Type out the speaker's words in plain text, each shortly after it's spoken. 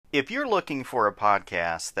If you're looking for a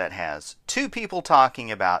podcast that has two people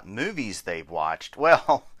talking about movies they've watched,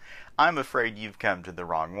 well, I'm afraid you've come to the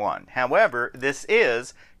wrong one. However, this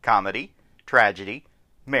is Comedy, Tragedy,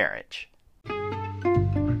 Marriage.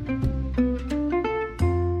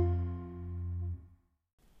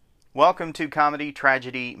 Welcome to Comedy,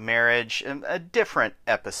 Tragedy, Marriage, a different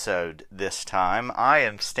episode this time. I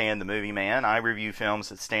am Stan the Movie Man. I review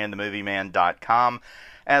films at stanthemovieman.com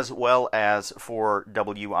as well as for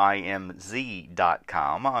WIMZ.com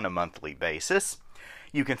on a monthly basis.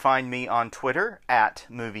 You can find me on Twitter at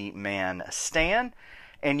MovieManStan,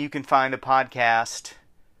 and you can find the podcast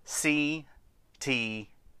CT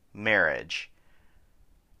Marriage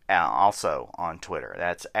also on Twitter.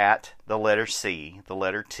 That's at the letter C, the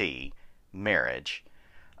letter T, Marriage.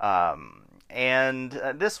 And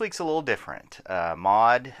this week's a little different.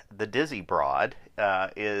 Maud, the Dizzy Broad,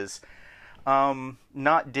 is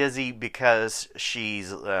not dizzy because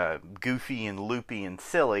she's goofy and loopy and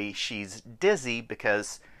silly. She's dizzy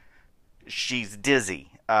because she's dizzy.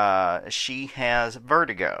 She has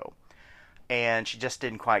vertigo, and she just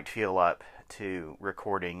didn't quite feel up to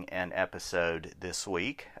recording an episode this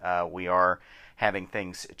week. We are having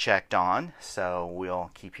things checked on, so we'll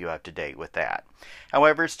keep you up to date with that.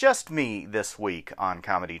 However, it's just me this week on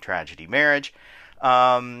Comedy, Tragedy, Marriage.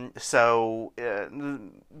 So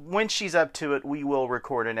when she's up to it, we will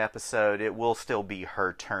record an episode. It will still be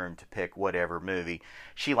her turn to pick whatever movie.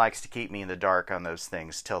 She likes to keep me in the dark on those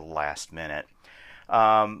things till the last minute.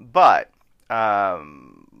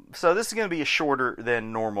 So this is going to be a shorter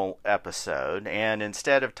than normal episode, and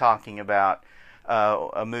instead of talking about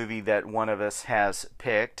a movie that one of us has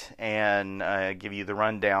picked and give you the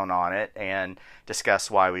rundown on it and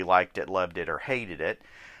discuss why we liked it, loved it, or hated it,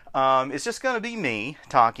 it's just going to be me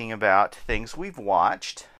talking about things we've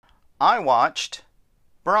watched. I watched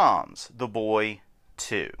Brahms, The Boy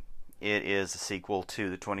 2. It is a sequel to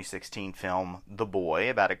the 2016 film The Boy,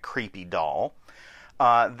 about a creepy doll.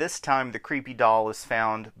 This time the creepy doll is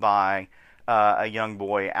found by a young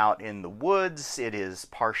boy out in the woods. It is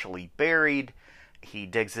partially buried. He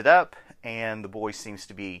digs it up, and the doll seems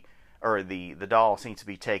to be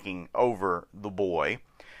taking over the boy,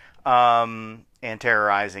 and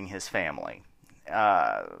terrorizing his family.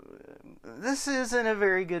 This isn't a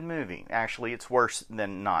very good movie. Actually, it's worse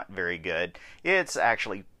than not very good. It's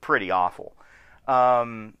actually pretty awful.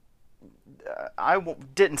 I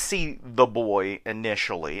didn't see The Boy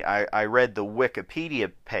initially. I read the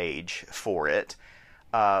Wikipedia page for it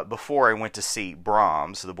before I went to see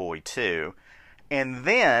Brahms, The Boy 2. And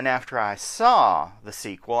then, after I saw the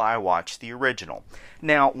sequel, I watched the original.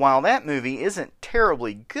 Now, while that movie isn't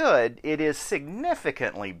terribly good, it is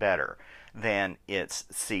significantly better than its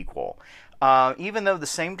sequel. Even though the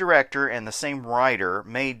same director and the same writer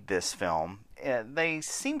made this film, they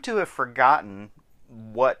seem to have forgotten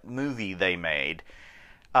what movie they made,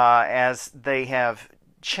 as they have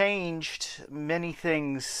changed many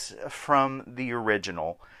things from the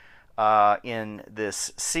original in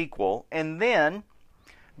this sequel, and then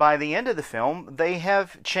by the end of the film they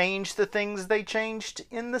have changed the things they changed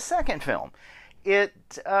in the second film. It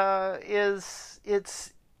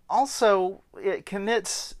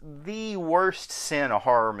commits the worst sin a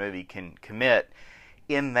horror movie can commit,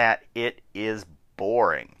 in that it is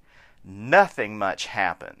boring. Nothing much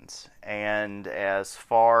happens, and as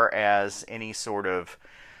far as any sort of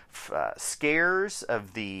scares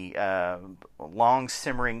of the long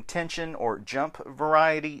simmering tension or jump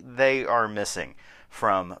variety, they are missing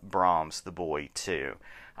from Brahms, The Boy 2.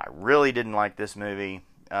 I really didn't like this movie.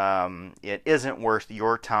 It isn't worth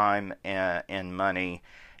your time and money,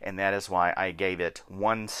 and that is why I gave it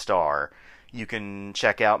 1 star. You can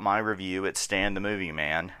check out my review at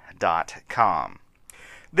stanthemovieman.com.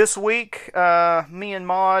 This week, me and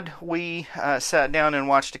Maud, we sat down and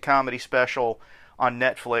watched a comedy special on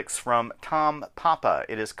Netflix from Tom Papa.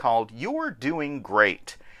 It is called You're Doing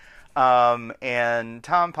Great. And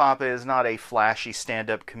Tom Papa is not a flashy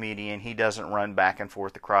stand-up comedian. He doesn't run back and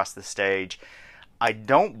forth across the stage. I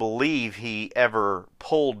don't believe he ever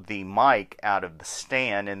pulled the mic out of the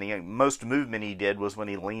stand, and the most movement he did was when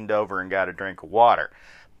he leaned over and got a drink of water.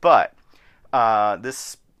 But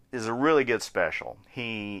this is a really good special.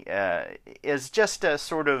 He is just a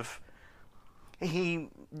sort of... He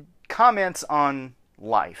comments on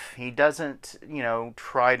life. He doesn't,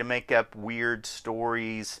 try to make up weird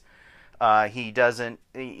stories. He doesn't,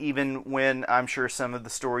 even when I'm sure some of the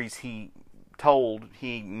stories he told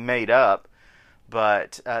he made up,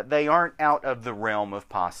 but they aren't out of the realm of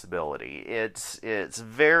possibility. It's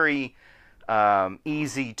very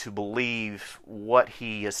easy to believe what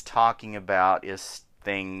he is talking about is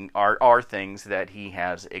are things that he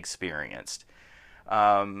has experienced.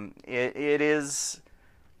 It is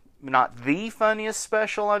not the funniest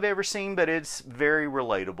special I've ever seen, but it's very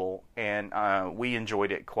relatable, and we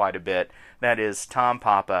enjoyed it quite a bit. That is Tom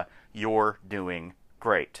Papa, You're Doing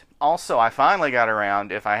Great. Also, I finally got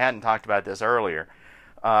around, if I hadn't talked about this earlier,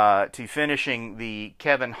 to finishing the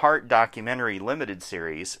Kevin Hart documentary limited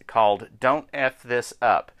series called Don't F This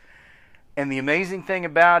Up. And the amazing thing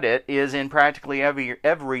about it is in practically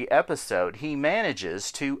every episode, he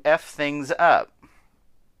manages to F things up.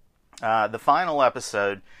 The final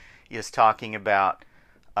episode is talking about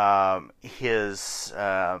his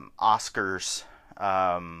Oscars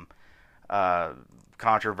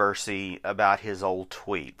controversy about his old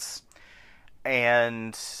tweets.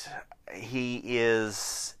 And he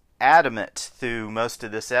is adamant through most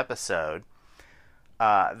of this episode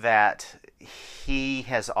that he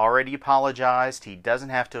has already apologized. He doesn't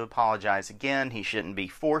have to apologize again. He shouldn't be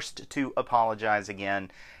forced to apologize again.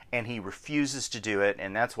 And he refuses to do it.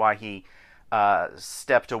 And that's why he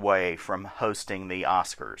stepped away from hosting the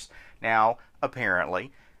Oscars. Now,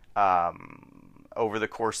 apparently, over the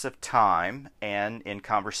course of time and in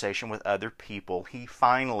conversation with other people, he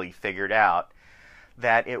finally figured out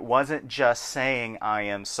that it wasn't just saying I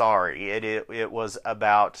am sorry. It was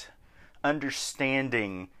about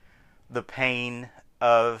understanding the pain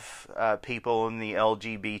of people in the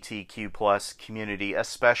LGBTQ plus community,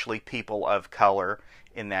 especially people of color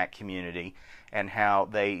in that community, and how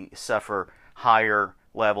they suffer higher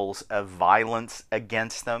levels of violence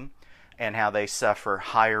against them, and how they suffer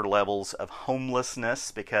higher levels of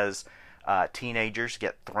homelessness because teenagers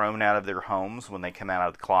get thrown out of their homes when they come out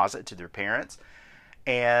of the closet to their parents.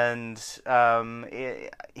 And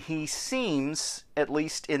he seems, at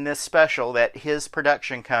least in this special, that his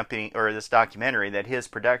production company, or this documentary, that his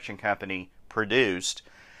production company produced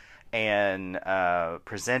and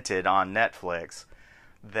presented on Netflix,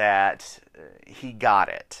 that he got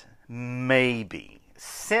it. Maybe.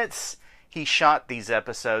 Since he shot these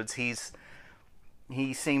episodes, he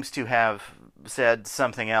seems to have said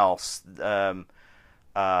something else in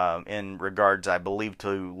regards, I believe,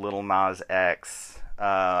 to Lil Nas X,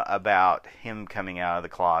 about him coming out of the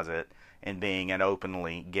closet and being an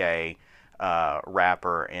openly gay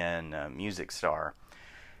rapper and music star.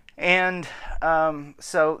 And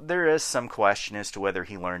so there is some question as to whether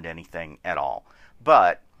he learned anything at all.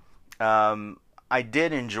 But I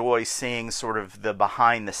did enjoy seeing sort of the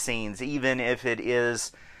behind the scenes, even if it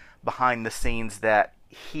is behind the scenes that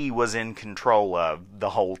he was in control of the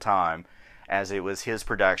whole time, as it was his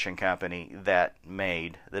production company that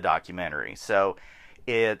made the documentary. So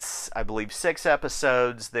it's, I believe, 6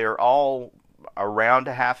 episodes. They're all around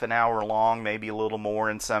a half an hour long, maybe a little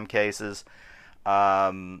more in some cases.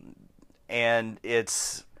 And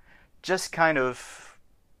it's just kind of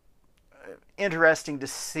interesting to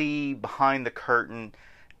see behind the curtain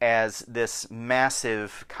as this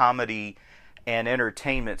massive comedy and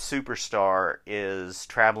entertainment superstar is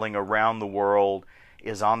traveling around the world,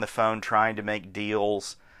 is on the phone trying to make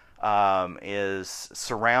deals, is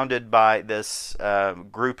surrounded by this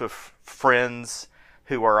group of friends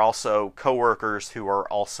who are also coworkers, who are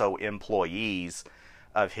also employees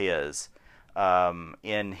of his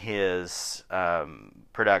in his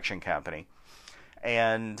production company.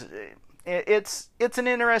 And it's an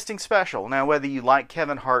interesting special. Now, whether you like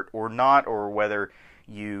Kevin Hart or not, or whether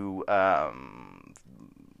you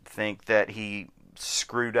think that he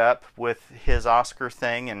screwed up with his Oscar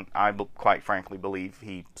thing, and I quite frankly believe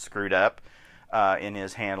he screwed up in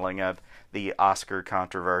his handling of the Oscar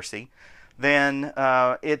controversy, then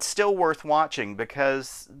it's still worth watching,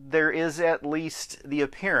 because there is at least the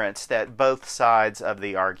appearance that both sides of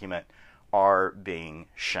the argument are being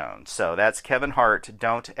shown. So that's Kevin Hart,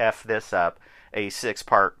 Don't F This Up, a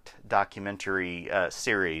 6-part documentary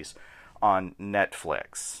series on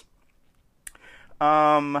Netflix.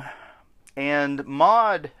 And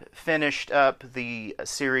Maude finished up the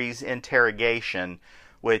series Interrogation,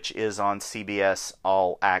 which is on CBS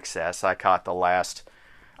All Access. I caught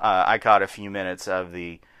a few minutes of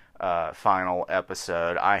the final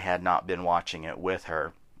episode. I had not been watching it with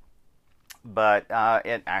her. But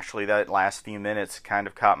that last few minutes kind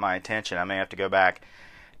of caught my attention. I may have to go back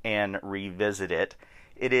and revisit it.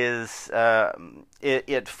 It is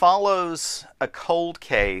it follows a cold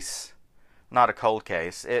case, not a cold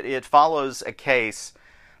case. It follows a case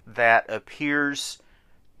that appears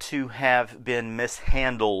to have been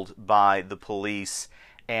mishandled by the police,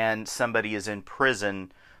 and somebody is in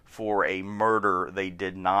prison for a murder they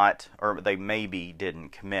did not, or they maybe didn't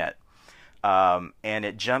commit. And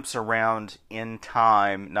it jumps around in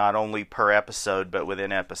time, not only per episode, but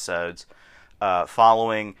within episodes,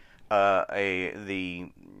 following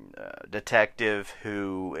the detective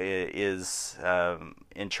who is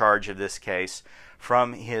in charge of this case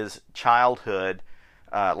from his childhood,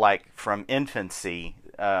 like from infancy,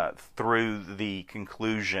 through the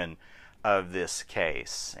conclusion of this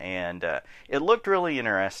case. And it looked really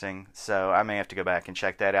interesting, so I may have to go back and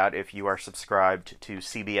check that out. If you are subscribed to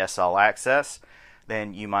CBS All Access,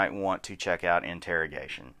 then you might want to check out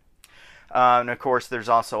Interrogation. And of course, there's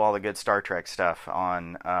also all the good Star Trek stuff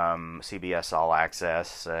on CBS All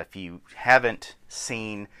Access. If you haven't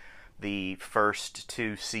seen the first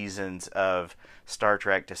 2 seasons of Star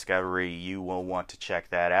Trek Discovery, you will want to check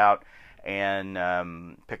that out. And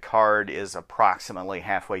Picard is approximately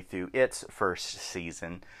halfway through its first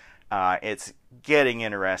season. It's getting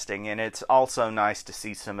interesting, and it's also nice to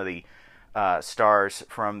see some of the stars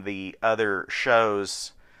from the other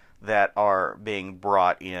shows that are being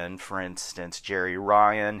brought in. For instance, Jerry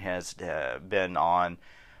Ryan has been on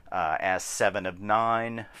as 7 of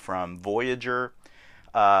 9 from Voyager.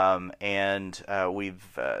 And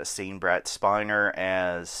we've seen Brett Spiner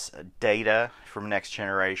as Data from Next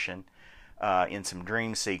Generation in some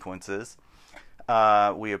dream sequences.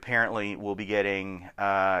 We apparently will be getting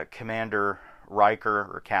Commander Riker,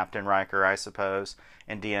 or Captain Riker, I suppose,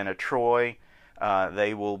 and Deanna Troi.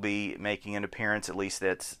 They will be making an appearance, at least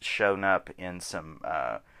that's shown up in some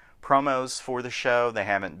promos for the show. They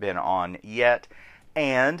haven't been on yet.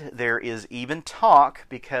 And there is even talk,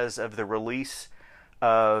 because of the release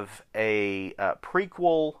of a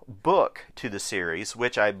prequel book to the series,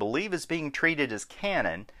 which I believe is being treated as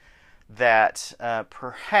canon, that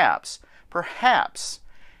perhaps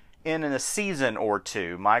in a season or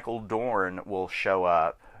 2, Michael Dorn will show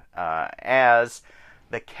up as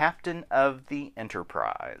the captain of the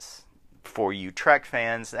Enterprise. For you Trek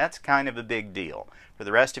fans, that's kind of a big deal. For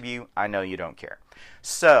the rest of you, I know you don't care.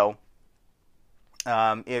 So,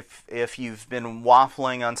 if you've been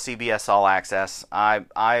waffling on CBS All Access,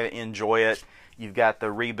 I enjoy it. You've got the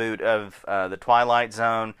reboot of the Twilight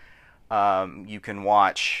Zone. You can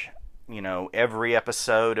watch, every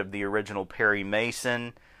episode of the original Perry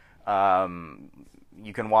Mason.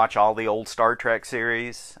 You can watch all the old Star Trek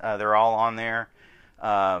series. They're all on there.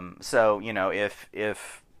 So,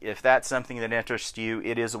 if that's something that interests you,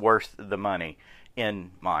 it is worth the money,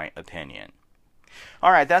 in my opinion.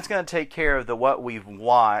 All right, that's going to take care of what we've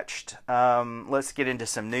watched. Let's get into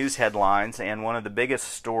some news headlines. And one of the biggest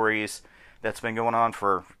stories that's been going on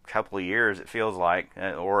for a couple of years, it feels like,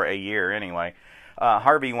 or a year anyway.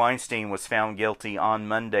 Harvey Weinstein was found guilty on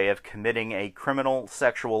Monday of committing a criminal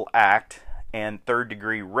sexual act and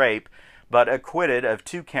third-degree rape, but acquitted of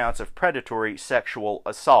 2 counts of predatory sexual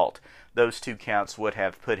assault. Those 2 counts would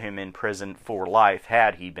have put him in prison for life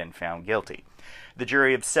had he been found guilty. The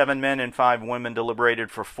jury of 7 men and 5 women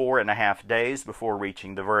deliberated for 4.5 days before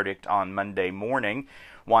reaching the verdict on Monday morning.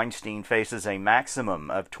 Weinstein faces a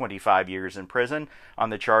maximum of 25 years in prison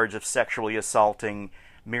on the charge of sexually assaulting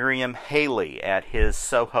Miriam Haley at his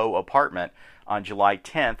Soho apartment on July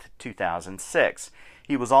 10, 2006.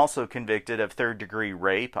 He was also convicted of third-degree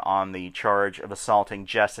rape on the charge of assaulting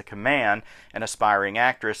Jessica Mann, an aspiring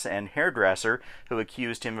actress and hairdresser who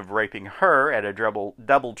accused him of raping her at a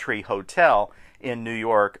DoubleTree Hotel in New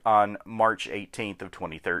York on March 18th of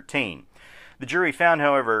 2013. The jury found,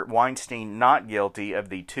 however, Weinstein not guilty of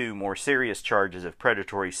the 2 more serious charges of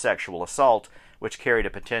predatory sexual assault, which carried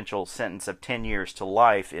a potential sentence of 10 years to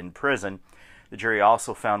life in prison. The jury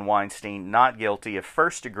also found Weinstein not guilty of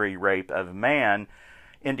first-degree rape of Mann,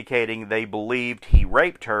 indicating they believed he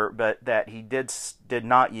raped her, but that he did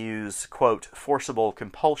not use, quote, forcible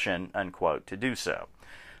compulsion, unquote, to do so.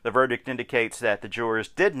 The verdict indicates that the jurors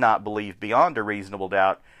did not believe beyond a reasonable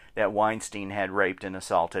doubt that Weinstein had raped and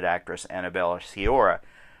assaulted actress Annabella Sciorra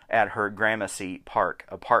at her Gramercy Park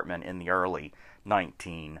apartment in the early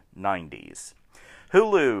 1990s.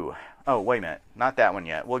 Hulu. Oh, wait a minute. Not that one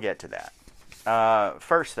yet. We'll get to that.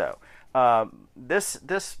 First, though,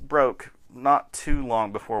 this broke not too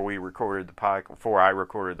long before I recorded the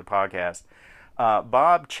podcast.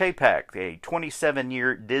 Bob Chapek, a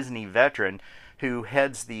 27-year Disney veteran who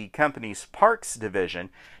heads the company's parks division,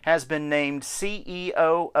 has been named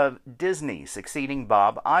CEO of Disney, succeeding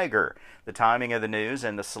Bob Iger. The timing of the news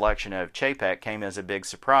and the selection of Chapek came as a big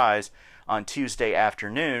surprise on Tuesday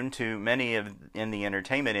afternoon to many in the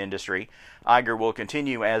entertainment industry. Iger will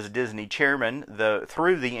continue as Disney chairman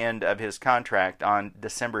through the end of his contract on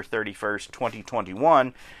December 31st,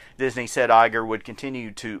 2021. Disney said Iger would continue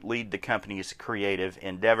to lead the company's creative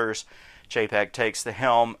endeavors. Chapek takes the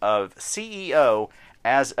helm of CEO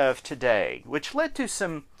as of today, which led to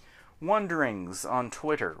some wonderings on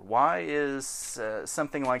Twitter. Why is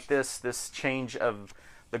something like this change of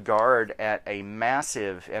the guard at a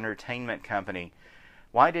massive entertainment company,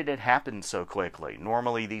 why did it happen so quickly?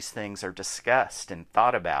 Normally these things are discussed and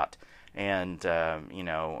thought about and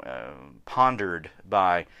pondered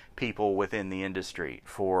by people within the industry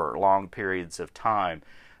for long periods of time.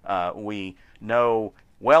 We know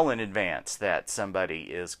well in advance that somebody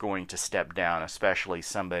is going to step down, especially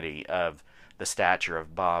somebody of the stature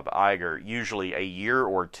of Bob Iger, usually a year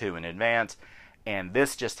or two in advance, and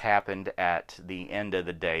this just happened at the end of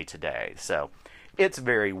the day today. So it's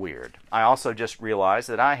very weird. I also just realized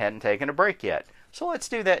that I hadn't taken a break yet, so let's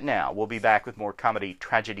do that now. We'll be back with more Comedy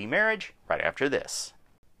Tragedy Marriage right after this.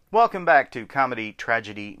 Welcome back to Comedy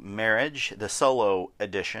Tragedy Marriage, the solo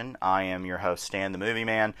edition. I am your host, Stan the Movie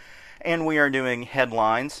Man, and we are doing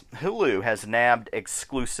headlines. Hulu has nabbed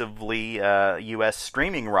exclusively U.S.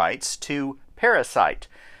 streaming rights to Parasite,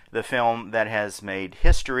 the film that has made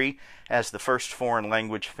history as the first foreign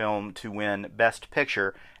language film to win Best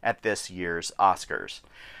Picture at this year's Oscars.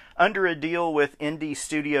 Under a deal with indie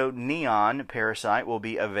studio Neon, Parasite will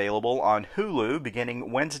be available on Hulu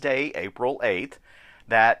beginning Wednesday, April 8th.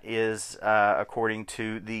 That is according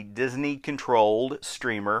to the Disney-controlled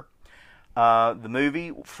streamer. The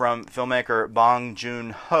movie from filmmaker Bong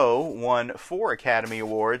Joon-ho won 4 Academy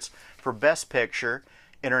Awards for Best Picture,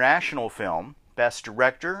 International Film, Best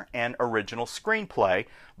Director, and Original Screenplay.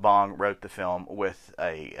 Bong wrote the film with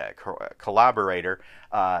a collaborator,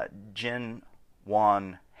 Jin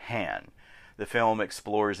Won Han. The film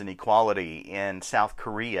explores inequality in South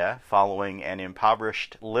Korea following an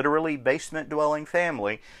impoverished, literally basement-dwelling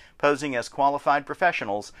family posing as qualified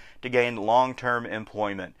professionals to gain long-term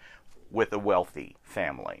employment with a wealthy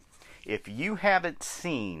family. If you haven't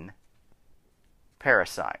seen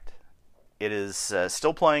Parasite, it is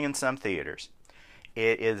still playing in some theaters.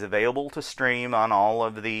 It is available to stream on all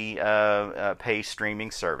of the pay streaming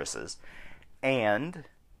services, and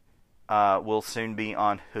will soon be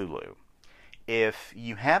on Hulu. If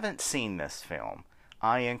you haven't seen this film,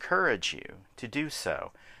 I encourage you to do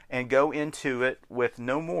so and go into it with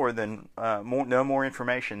no more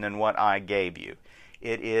information than what I gave you.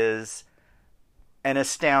 It is an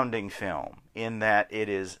astounding film in that it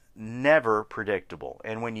is never predictable.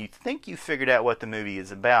 And when you think you figured out what the movie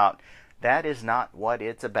is about, that is not what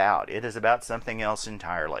it's about. It is about something else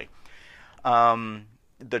entirely.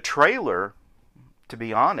 The trailer, to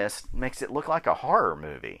be honest, makes it look like a horror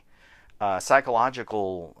movie.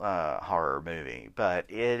 Psychological horror movie. But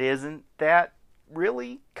it isn't that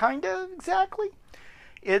really, kind of, exactly.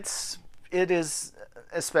 It is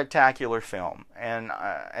a spectacular film. And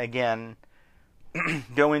again,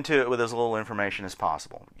 go into it with as little information as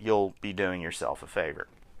possible. You'll be doing yourself a favor.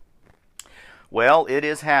 Well, it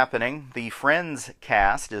is happening. The Friends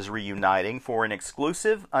cast is reuniting for an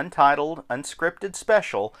exclusive, untitled, unscripted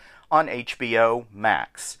special on HBO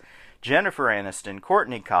Max. Jennifer Aniston,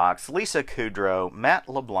 Courtney Cox, Lisa Kudrow, Matt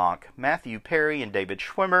LeBlanc, Matthew Perry, and David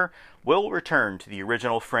Schwimmer will return to the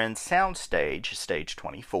original Friends soundstage, Stage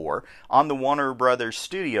 24, on the Warner Brothers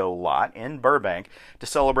studio lot in Burbank to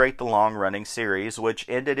celebrate the long-running series, which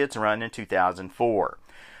ended its run in 2004.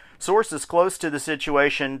 Sources close to the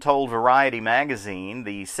situation told Variety magazine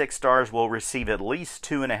the 6 stars will receive at least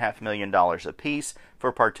 $2.5 million apiece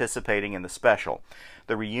for participating in the special.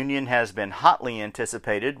 The reunion has been hotly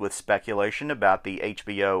anticipated, with speculation about the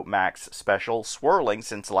HBO Max special swirling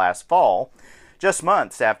since last fall, just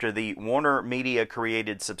months after the Warner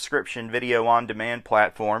Media-created subscription video-on-demand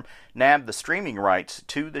platform nabbed the streaming rights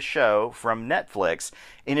to the show from Netflix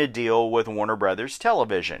in a deal with Warner Brothers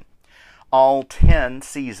Television. All 10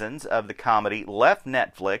 seasons of the comedy left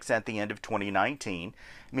Netflix at the end of 2019,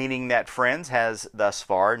 meaning that Friends has thus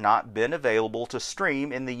far not been available to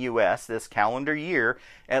stream in the U.S. this calendar year,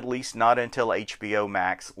 at least not until HBO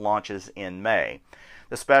Max launches in May.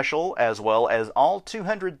 The special, as well as all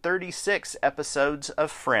 236 episodes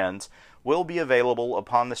of Friends, will be available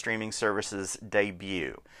upon the streaming service's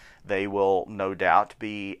debut. They will no doubt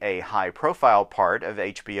be a high-profile part of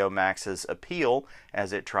HBO Max's appeal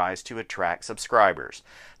as it tries to attract subscribers.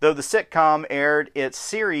 Though the sitcom aired its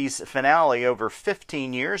series finale over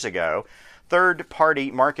 15 years ago,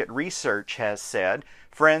 third-party market research has said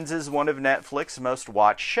Friends is one of Netflix's most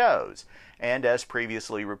watched shows. And as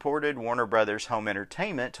previously reported, Warner Brothers Home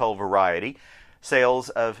Entertainment told Variety sales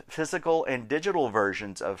of physical and digital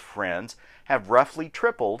versions of Friends have roughly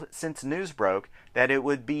tripled since news broke that it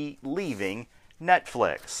would be leaving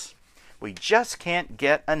Netflix. We just can't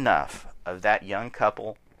get enough of that young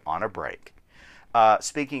couple on a break.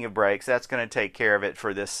 Speaking of breaks, that's going to take care of it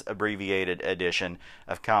for this abbreviated edition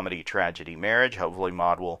of Comedy Tragedy Marriage. Hopefully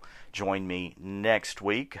Maud will join me next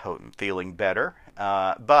week. Hope I'm feeling better.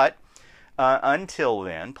 But until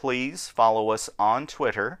then, please follow us on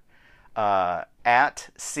Twitter at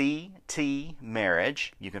CT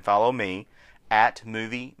Marriage. You can follow me at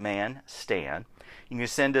Movie Man Stan. You can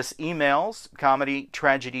send us emails,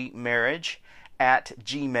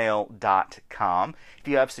 comedytragedymarriage@gmail.com. If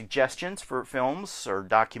you have suggestions for films or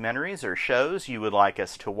documentaries or shows you would like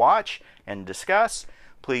us to watch and discuss,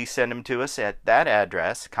 please send them to us at that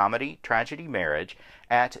address,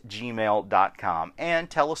 comedytragedymarriage@gmail.com, and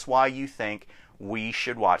tell us why you think we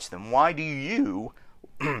should watch them. Why do you,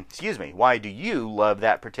 why do you love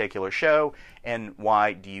that particular show, and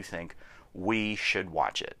why do you think we should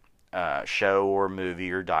watch it? Show or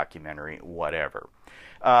movie or documentary, whatever.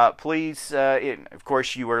 Please, of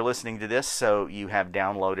course, you are listening to this, so you have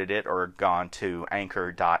downloaded it or gone to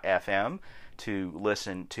anchor.fm to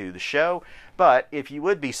listen to the show. But if you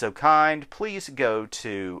would be so kind, please go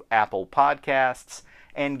to Apple Podcasts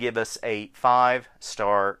and give us a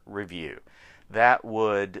 5-star review. That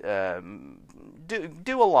would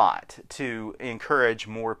do a lot to encourage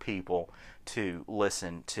more people to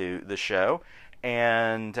listen to the show.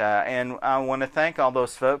 And I want to thank all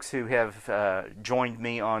those folks who have joined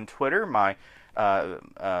me on Twitter.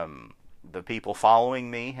 The people following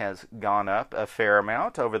me has gone up a fair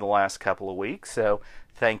amount over the last couple of weeks, so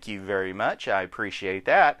thank you very much. I appreciate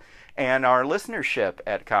that. And our listenership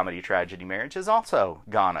at Comedy Tragedy Marriage has also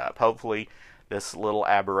gone up. Hopefully this little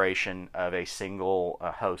aberration of a single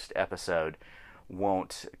host episode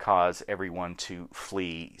won't cause everyone to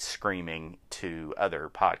flee screaming to other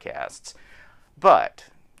podcasts. But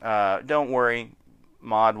don't worry,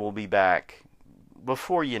 Maud will be back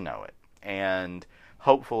before you know it. And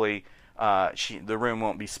hopefully the room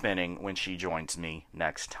won't be spinning when she joins me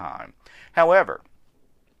next time. However,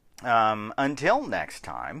 until next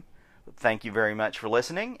time, thank you very much for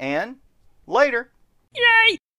listening, and later! Yay!